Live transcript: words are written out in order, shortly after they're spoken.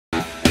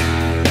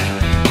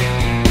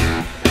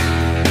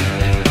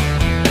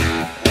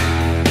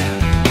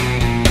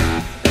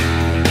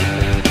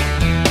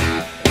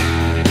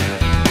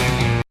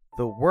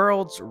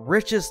world's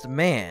richest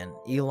man,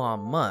 Elon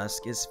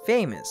Musk, is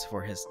famous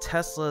for his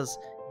Tesla's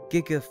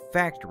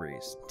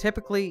Gigafactories,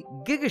 typically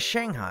Giga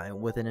Shanghai,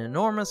 with an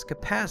enormous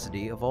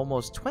capacity of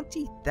almost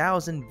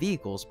 20,000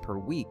 vehicles per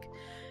week.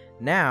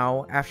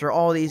 Now, after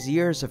all these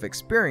years of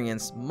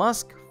experience,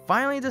 Musk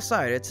finally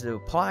decided to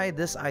apply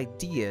this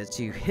idea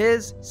to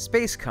his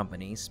space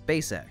company,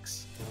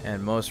 SpaceX.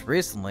 And most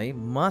recently,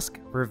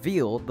 Musk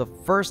revealed the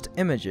first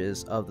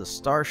images of the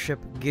Starship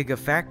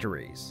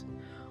Gigafactories.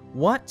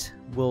 What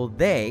will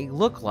they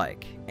look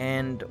like,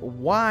 and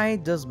why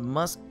does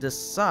Musk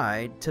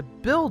decide to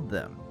build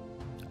them?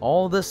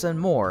 All this and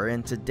more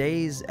in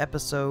today's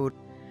episode.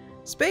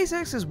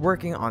 SpaceX is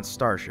working on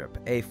Starship,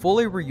 a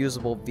fully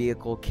reusable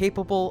vehicle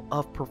capable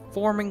of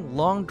performing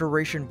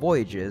long-duration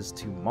voyages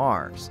to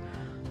Mars,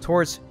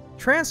 towards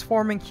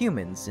transforming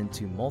humans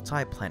into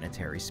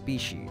multi-planetary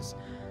species.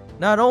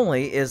 Not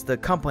only is the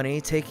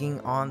company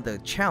taking on the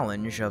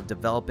challenge of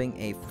developing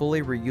a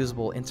fully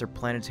reusable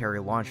interplanetary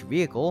launch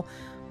vehicle,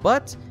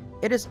 but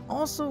it is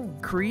also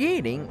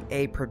creating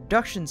a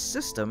production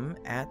system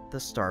at the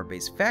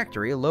Starbase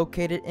factory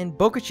located in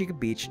Boca Chica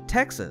Beach,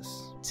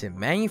 Texas, to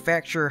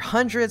manufacture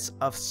hundreds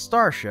of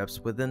Starships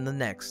within the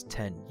next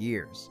 10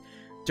 years.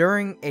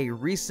 During a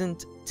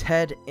recent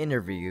TED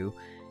interview,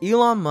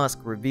 Elon Musk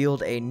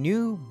revealed a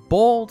new,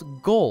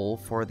 bold goal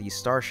for the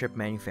Starship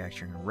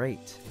manufacturing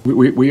rate.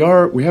 We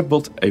have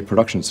built a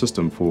production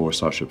system for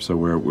Starship, so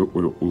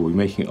we'll be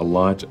making a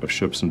lot of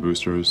ships and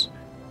boosters.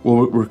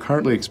 Well, we're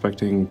currently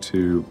expecting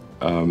to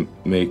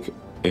make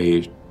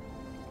a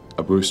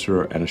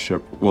booster and a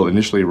ship, well,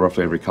 initially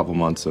roughly every couple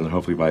months, and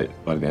hopefully by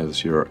the end of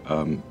this year,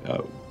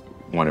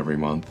 one every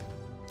month.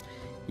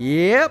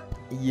 Yep,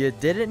 you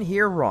didn't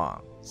hear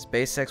wrong.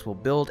 SpaceX will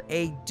build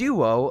a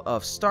duo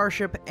of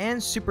Starship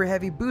and Super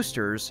Heavy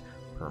boosters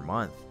per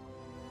month.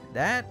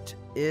 That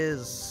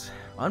is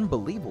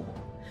unbelievable.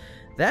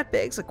 That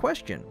begs a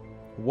question.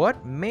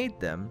 What made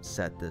them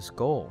set this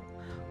goal?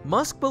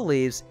 Musk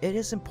believes it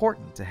is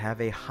important to have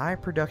a high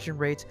production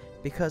rate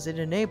because it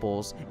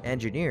enables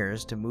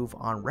engineers to move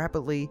on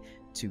rapidly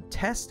to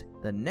test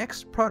the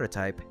next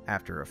prototype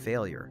after a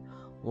failure.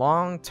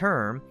 Long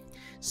term,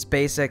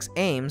 SpaceX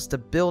aims to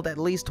build at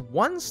least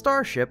one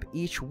Starship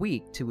each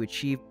week to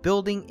achieve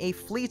building a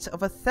fleet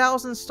of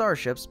 1,000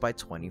 Starships by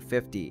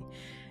 2050.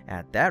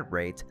 At that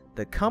rate,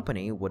 the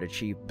company would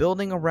achieve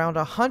building around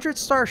 100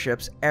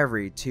 Starships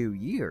every 2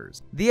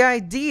 years. The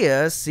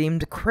idea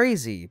seemed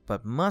crazy,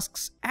 but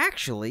Musk's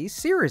actually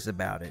serious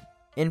about it.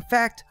 In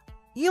fact,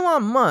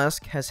 Elon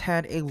Musk has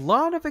had a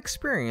lot of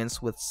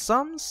experience with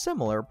some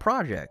similar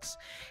projects.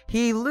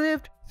 He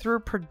lived through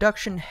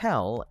production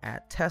hell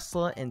at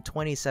Tesla in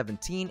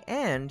 2017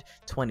 and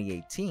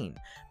 2018,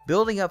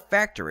 building up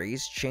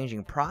factories,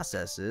 changing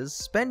processes,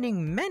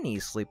 spending many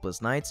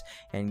sleepless nights,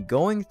 and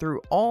going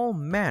through all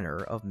manner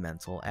of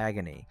mental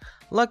agony.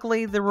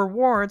 Luckily, the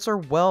rewards are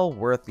well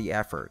worth the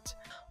effort.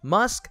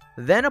 Musk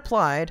then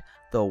applied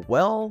the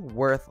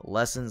well-worth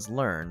lessons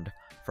learned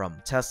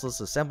from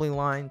Tesla's assembly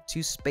line to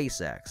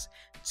SpaceX.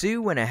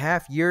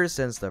 2.5 years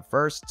since the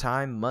first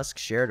time Musk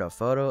shared a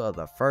photo of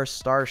the first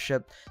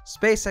Starship,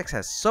 SpaceX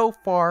has so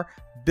far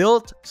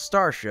built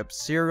Starship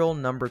serial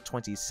number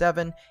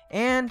 27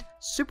 and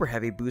Super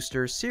Heavy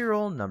booster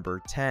serial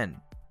number 10.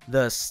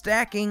 The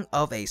stacking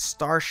of a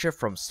Starship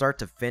from start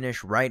to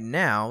finish right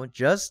now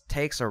just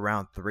takes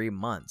around 3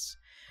 months.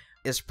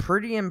 It's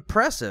pretty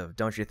impressive,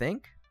 don't you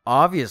think?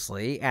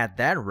 Obviously, at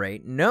that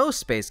rate, no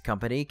space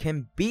company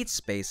can beat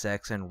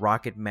SpaceX in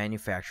rocket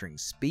manufacturing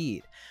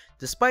speed.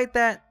 Despite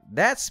that,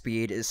 that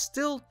speed is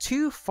still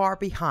too far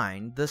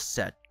behind the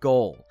set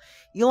goal.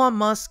 Elon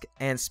Musk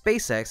and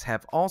SpaceX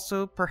have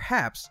also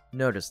perhaps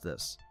noticed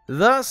this.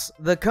 Thus,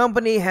 the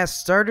company has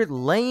started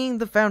laying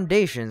the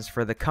foundations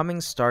for the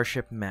coming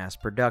Starship mass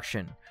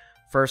production.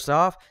 First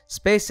off,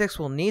 SpaceX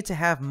will need to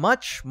have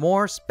much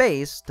more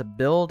space to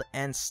build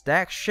and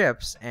stack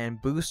ships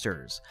and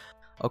boosters.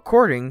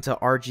 According to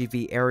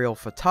RGV Aerial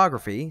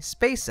Photography,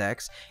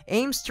 SpaceX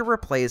aims to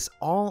replace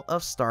all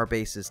of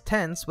Starbase's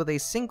tents with a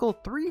single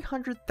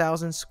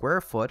 300,000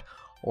 square foot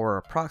or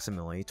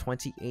approximately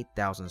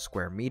 28,000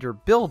 square meter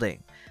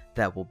building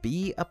that will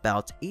be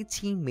about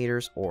 18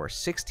 meters or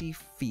 60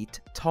 feet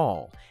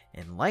tall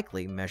and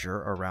likely measure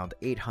around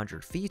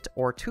 800 feet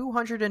or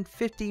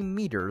 250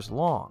 meters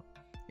long,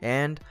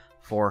 and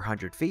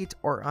 400 feet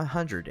or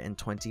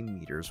 120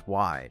 meters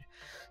wide.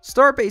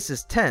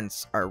 Starbase's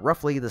tents are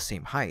roughly the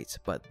same height,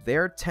 but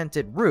their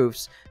tented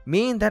roofs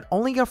mean that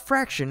only a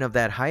fraction of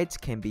that height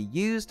can be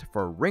used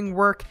for ring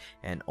work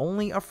and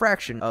only a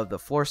fraction of the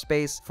floor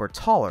space for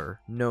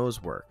taller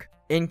nose work.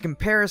 In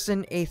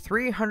comparison, a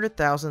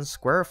 300,000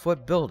 square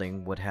foot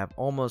building would have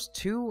almost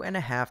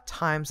 2.5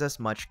 times as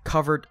much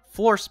covered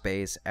floor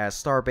space as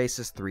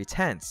Starbase's 3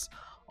 tents,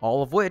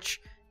 all of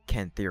which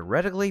can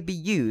theoretically be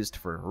used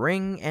for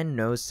ring and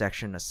nose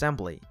section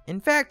assembly. In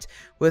fact,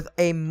 with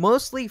a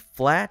mostly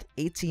flat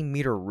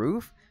 18-meter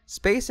roof,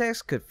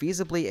 SpaceX could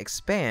feasibly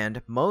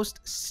expand most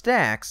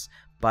stacks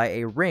by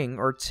a ring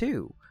or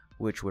two,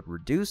 which would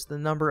reduce the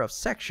number of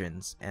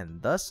sections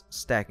and thus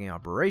stacking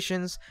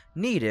operations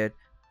needed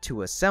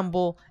to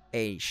assemble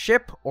a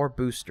ship or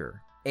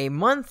booster. A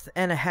month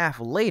and a half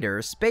later,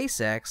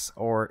 SpaceX,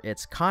 or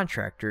its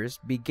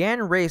contractors,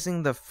 began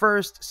raising the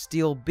first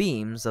steel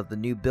beams of the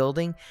new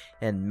building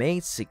and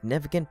made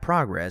significant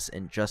progress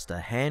in just a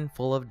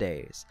handful of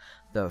days.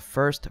 The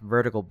first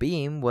vertical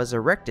beam was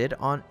erected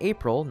on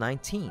April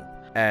 19th.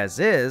 As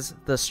is,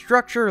 the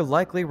structure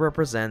likely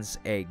represents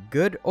a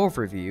good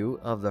overview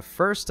of the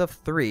first of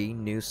 3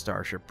 new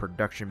Starship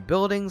Production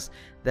buildings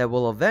that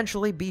will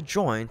eventually be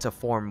joined to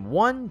form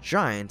one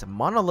giant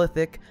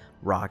monolithic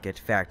rocket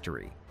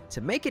factory.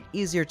 To make it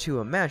easier to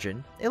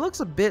imagine, it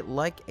looks a bit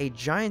like a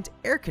giant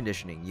air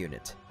conditioning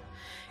unit.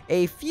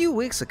 A few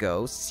weeks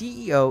ago,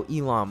 CEO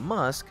Elon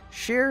Musk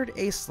shared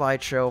a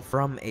slideshow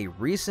from a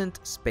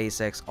recent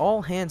SpaceX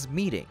all-hands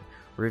meeting,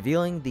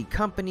 revealing the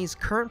company's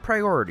current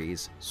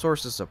priorities,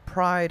 sources of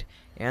pride,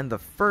 and the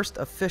first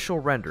official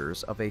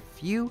renders of a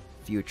few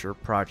future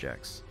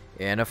projects.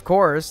 And of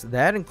course,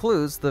 that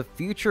includes the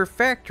future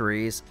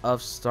factories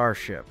of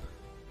Starship.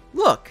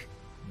 Look,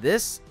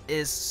 this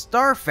is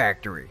Star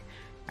Factory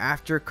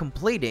after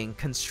completing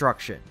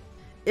construction.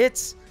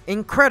 It's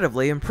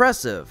incredibly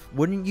impressive,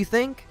 wouldn't you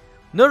think?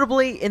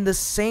 Notably, in the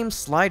same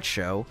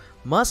slideshow,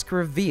 Musk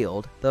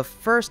revealed the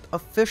first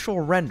official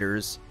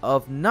renders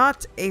of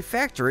not a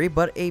factory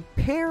but a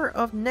pair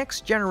of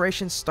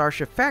next-generation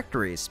Starship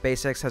factories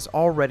SpaceX has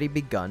already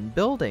begun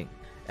building.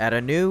 At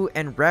a new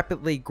and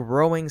rapidly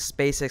growing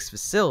SpaceX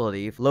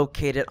facility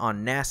located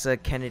on NASA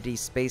Kennedy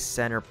Space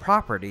Center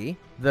property,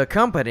 the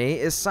company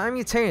is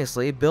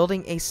simultaneously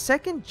building a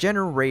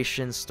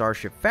second-generation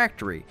Starship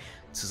factory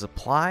to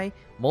supply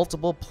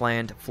multiple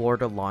planned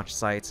Florida launch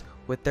sites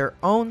with their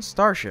own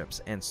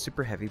Starships and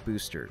Super Heavy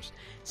boosters.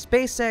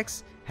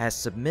 SpaceX has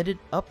submitted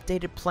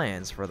updated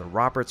plans for the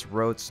Roberts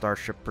Road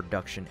Starship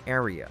Production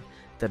area.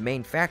 The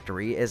main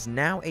factory is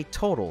now a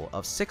total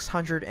of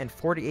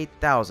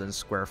 648,000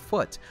 square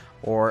foot,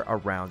 or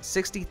around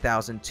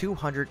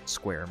 60,200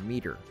 square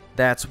meter.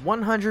 That's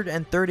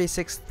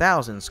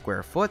 136,000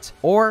 square foot,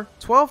 or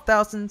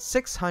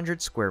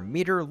 12,600 square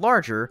meter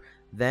larger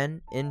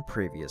than in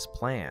previous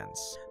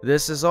plans.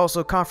 This is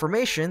also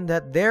confirmation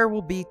that there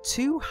will be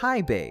 2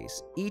 high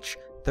bays, each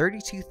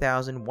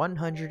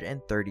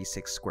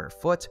 32,136 square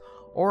foot,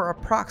 or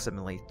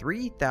approximately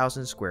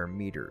 3,000 square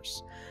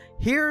meters.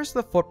 Here's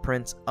the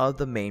footprint of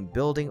the main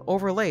building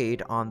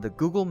overlaid on the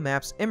Google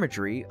Maps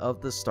imagery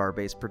of the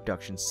Starbase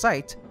production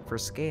site for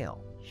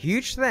scale.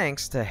 Huge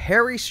thanks to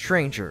Harry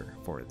Stranger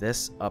for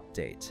this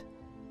update.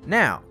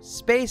 Now,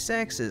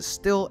 SpaceX is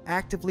still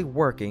actively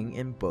working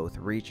in both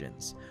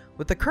regions.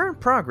 With the current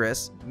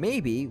progress,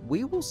 maybe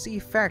we will see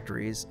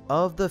factories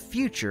of the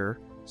future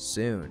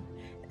soon,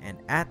 and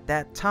at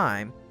that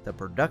time, the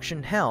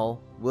production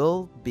hell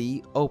will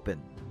be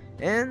open.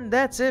 And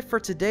that's it for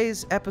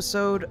today's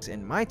episode,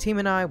 and my team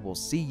and I will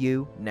see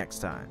you next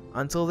time.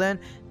 Until then,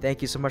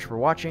 thank you so much for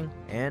watching,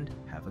 and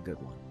have a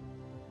good one.